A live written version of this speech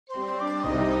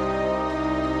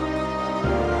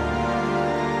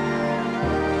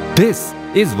This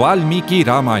is Valmiki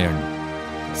Ramayan,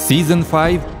 Season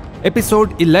 5,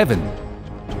 Episode 11.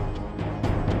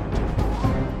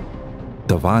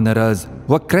 The Vanaras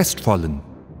were crestfallen.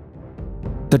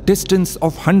 The distance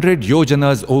of 100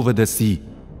 yojanas over the sea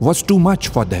was too much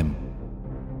for them.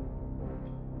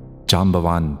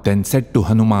 Jambavan then said to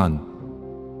Hanuman,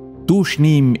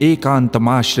 Tushneem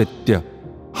ekantamashritya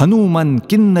Hanuman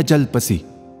kinna jalpasi.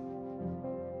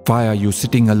 Why are you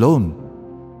sitting alone?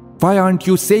 Why aren't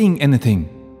you saying anything?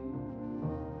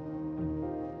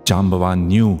 Jambavan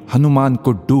knew Hanuman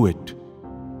could do it.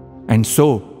 And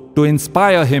so, to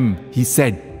inspire him, he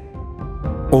said,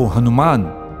 O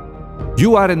Hanuman,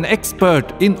 you are an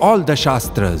expert in all the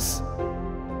Shastras.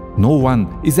 No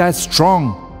one is as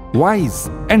strong, wise,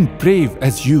 and brave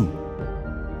as you.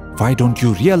 Why don't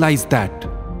you realize that?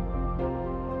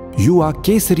 You are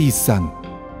Kesari's son.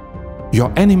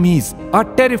 Your enemies are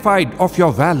terrified of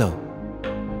your valor.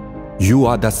 You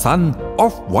are the son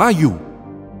of Vayu,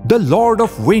 the Lord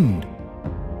of Wind.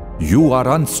 You are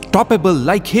unstoppable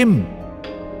like him.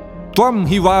 Tvam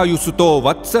hi Vayu suto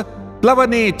vatsa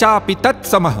plavane chapi tat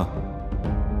samah.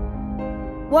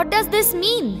 What does this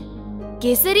mean?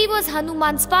 Kesari was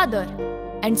Hanuman's father,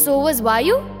 and so was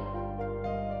Vayu?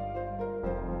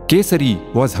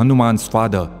 Kesari was Hanuman's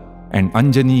father and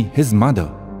Anjani his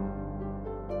mother.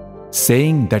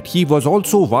 Saying that he was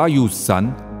also Vayu's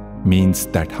son means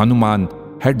that Hanuman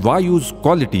had Vayu's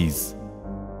qualities.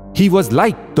 He was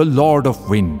like the Lord of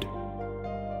Wind.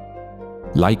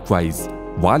 Likewise,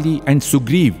 Vali and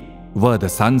Sugriv were the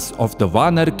sons of the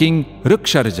Vanar king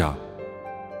Riksharja.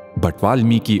 But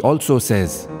Valmiki also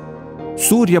says,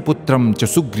 Suryaputram cha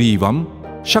Sugrivam,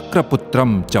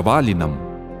 Shakraputram cha Valinam.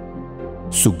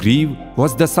 Sugriv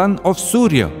was the son of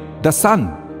Surya, the sun,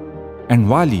 and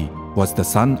Vali was the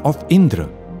son of Indra.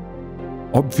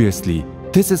 Obviously,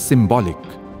 this is symbolic.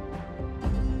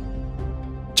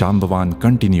 Jambavan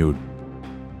continued,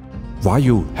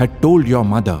 Vayu had told your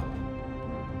mother,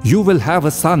 you will have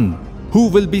a son who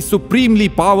will be supremely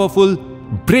powerful,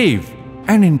 brave,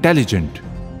 and intelligent.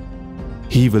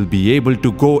 He will be able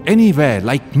to go anywhere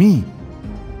like me.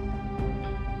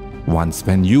 Once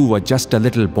when you were just a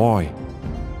little boy,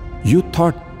 you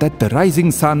thought that the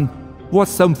rising sun was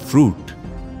some fruit.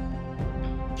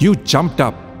 You jumped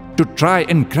up to try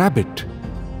and grab it.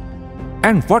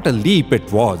 And what a leap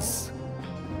it was!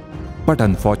 But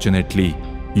unfortunately,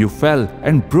 you fell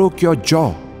and broke your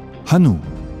jaw, Hanu,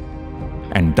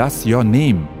 and thus your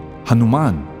name,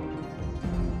 Hanuman.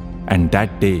 And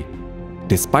that day,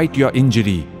 despite your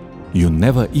injury, you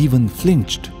never even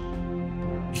flinched.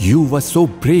 You were so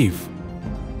brave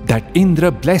that Indra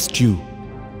blessed you.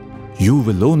 You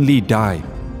will only die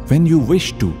when you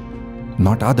wish to,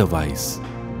 not otherwise.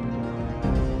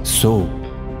 So,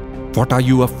 what are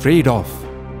you afraid of?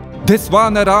 This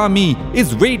Vanar army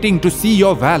is waiting to see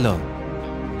your valor.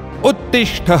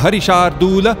 Uttishtha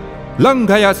Harishardula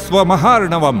Langhayasva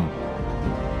Maharnavam.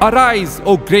 Arise,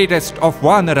 O greatest of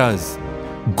Vanaras.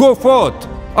 Go forth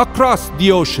across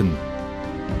the ocean.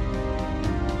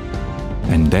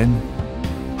 And then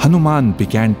Hanuman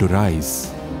began to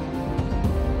rise.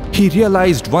 He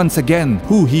realized once again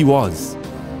who he was,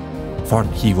 what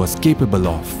he was capable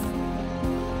of.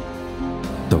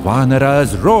 The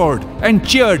Vanaras roared and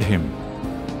cheered him.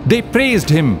 They praised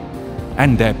him,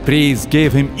 and their praise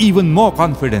gave him even more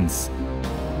confidence.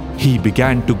 He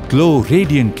began to glow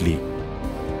radiantly.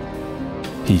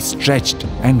 He stretched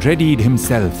and readied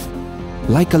himself,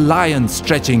 like a lion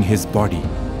stretching his body.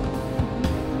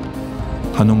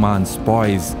 Hanuman's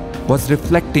poise was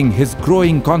reflecting his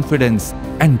growing confidence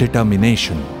and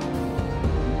determination.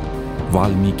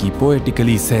 Valmiki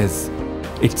poetically says,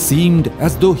 it seemed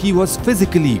as though he was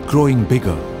physically growing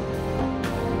bigger.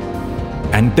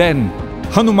 And then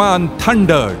Hanuman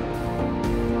thundered,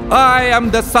 I am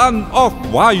the son of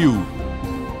Vayu.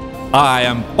 I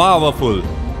am powerful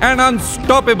and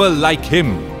unstoppable like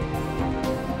him.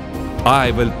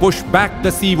 I will push back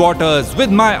the sea waters with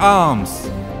my arms.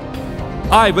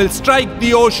 I will strike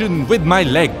the ocean with my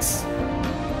legs.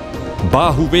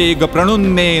 Bahuvega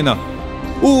pranunnena,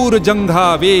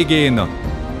 urjangha vegena.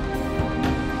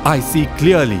 I see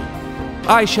clearly.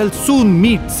 I shall soon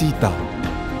meet Sita.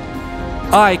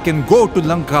 I can go to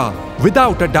Lanka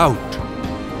without a doubt.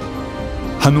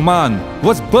 Hanuman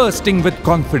was bursting with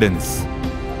confidence.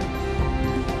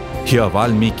 Here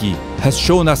Valmiki has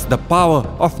shown us the power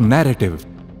of narrative,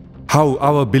 how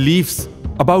our beliefs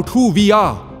about who we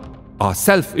are, our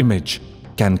self-image,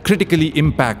 can critically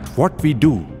impact what we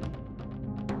do.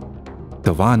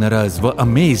 The Vanaras were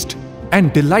amazed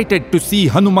and delighted to see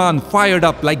Hanuman fired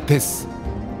up like this.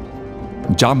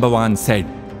 Jambavan said,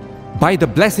 "By the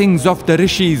blessings of the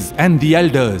rishis and the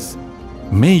elders,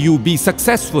 may you be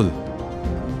successful."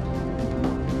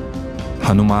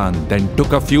 Hanuman then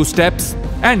took a few steps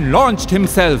and launched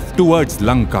himself towards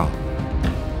Lanka.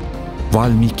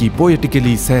 Valmiki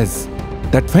poetically says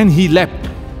that when he leapt,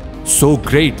 so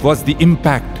great was the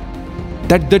impact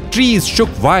that the trees shook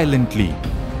violently.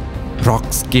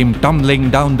 Rocks came tumbling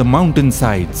down the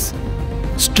mountainsides.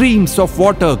 Streams of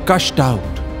water gushed out.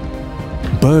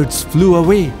 Birds flew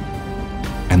away,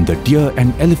 and the deer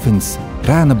and elephants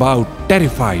ran about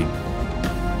terrified.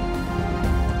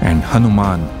 And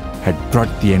Hanuman had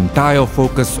brought the entire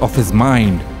focus of his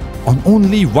mind on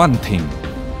only one thing: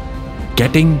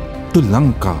 getting to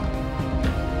Lanka.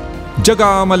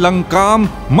 Jagama Lankam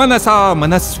Manasa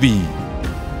Manasvi.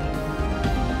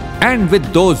 And with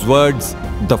those words,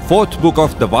 the fourth book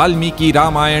of the Valmiki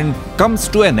Ramayan comes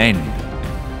to an end.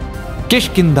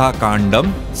 Kishkinda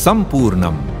Kandam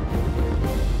Sampurnam.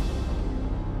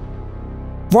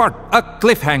 What a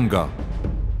cliffhanger!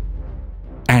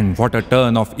 And what a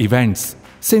turn of events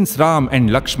since Ram and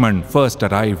Lakshman first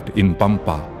arrived in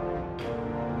Pampa.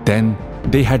 Then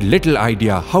they had little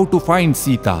idea how to find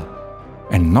Sita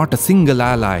and not a single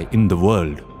ally in the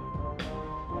world.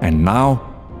 And now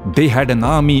they had an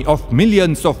army of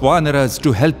millions of Vanaras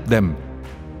to help them,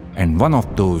 and one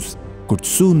of those could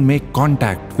soon make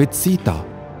contact with Sita.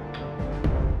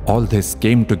 All this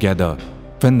came together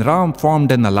when Ram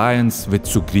formed an alliance with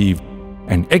Sugriv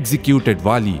and executed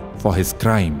Vali for his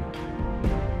crime.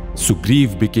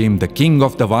 Sugriv became the king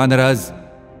of the Vanaras,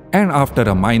 and after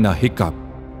a minor hiccup,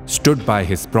 stood by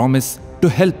his promise to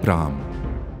help Ram.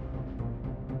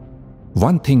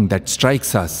 One thing that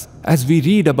strikes us as we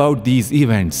read about these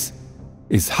events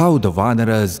is how the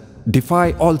Vanaras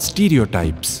defy all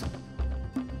stereotypes.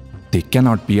 They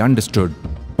cannot be understood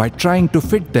by trying to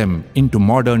fit them into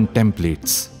modern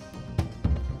templates.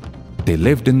 They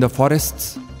lived in the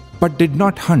forests but did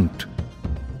not hunt.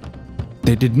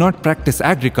 They did not practice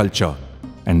agriculture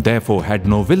and therefore had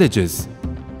no villages,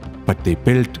 but they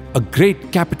built a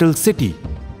great capital city.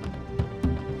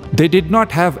 They did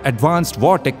not have advanced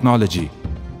war technology,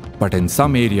 but in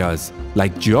some areas,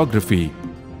 like geography,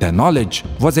 their knowledge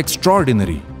was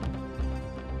extraordinary.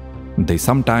 They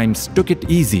sometimes took it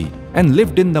easy and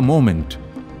lived in the moment,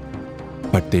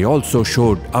 but they also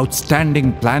showed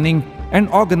outstanding planning and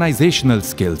organizational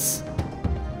skills.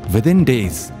 Within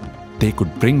days, they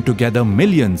could bring together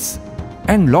millions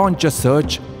and launch a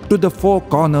search to the four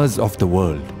corners of the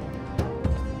world.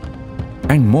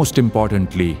 And most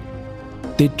importantly,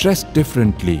 they dressed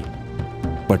differently,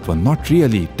 but were not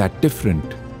really that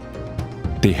different.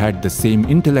 They had the same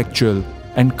intellectual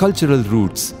and cultural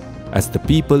roots as the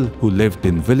people who lived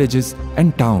in villages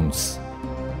and towns.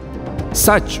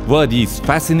 Such were these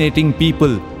fascinating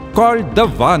people called the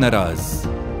Vanaras.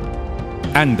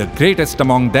 And the greatest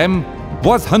among them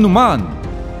was Hanuman,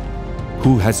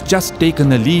 who has just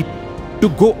taken a leap to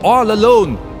go all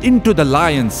alone into the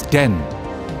lion's den.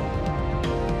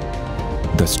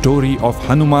 The story of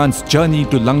Hanuman's journey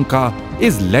to Lanka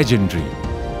is legendary.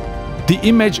 The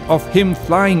image of him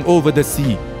flying over the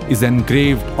sea is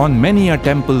engraved on many a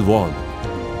temple wall.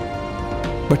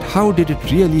 But how did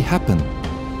it really happen?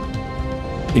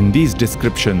 In these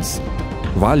descriptions,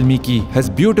 Valmiki has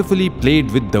beautifully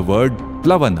played with the word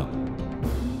Plavana.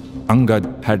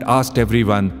 Angad had asked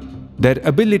everyone their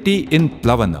ability in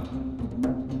Plavana.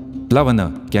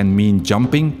 Plavana can mean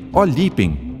jumping or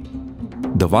leaping.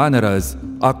 The Vanaras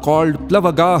are called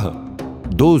Plavagaha,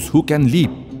 those who can leap.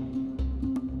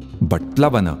 But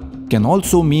Plavana can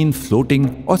also mean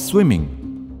floating or swimming.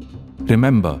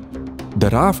 Remember, the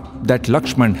raft that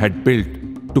Lakshman had built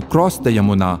to cross the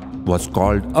Yamuna was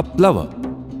called a Plava.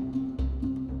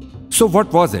 So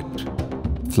what was it?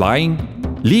 Flying,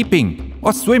 leaping,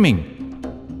 or swimming?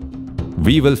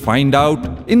 We will find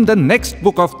out in the next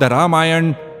book of the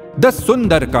Ramayan, the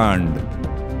Sundarkand.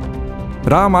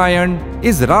 Ramayan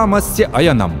is Ramasya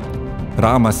Ayanam,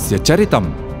 Ramasya Charitam,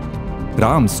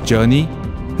 Ram's journey,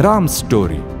 Ram's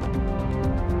story.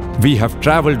 We have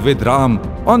travelled with Ram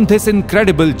on this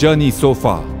incredible journey so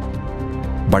far.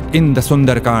 But in the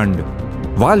Sundarkand,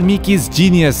 Valmiki's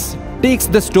genius takes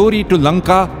the story to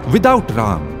Lanka without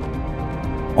Ram,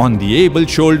 on the able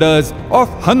shoulders of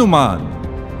Hanuman.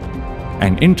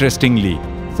 And interestingly,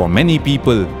 for many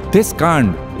people, this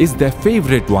Kand is their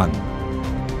favorite one.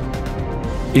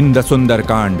 In the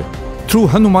Sundarkand, through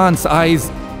Hanuman's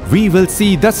eyes, we will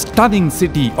see the stunning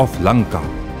city of Lanka.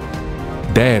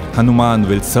 There, Hanuman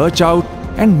will search out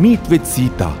and meet with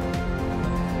Sita.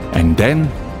 And then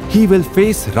he will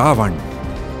face Ravan.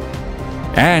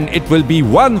 And it will be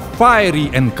one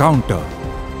fiery encounter.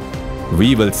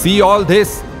 We will see all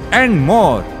this and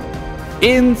more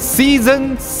in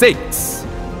Season 6.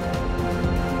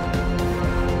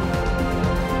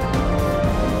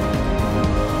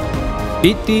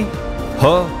 Iti,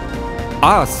 her,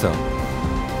 asa.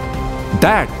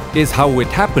 That is how it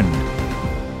happened.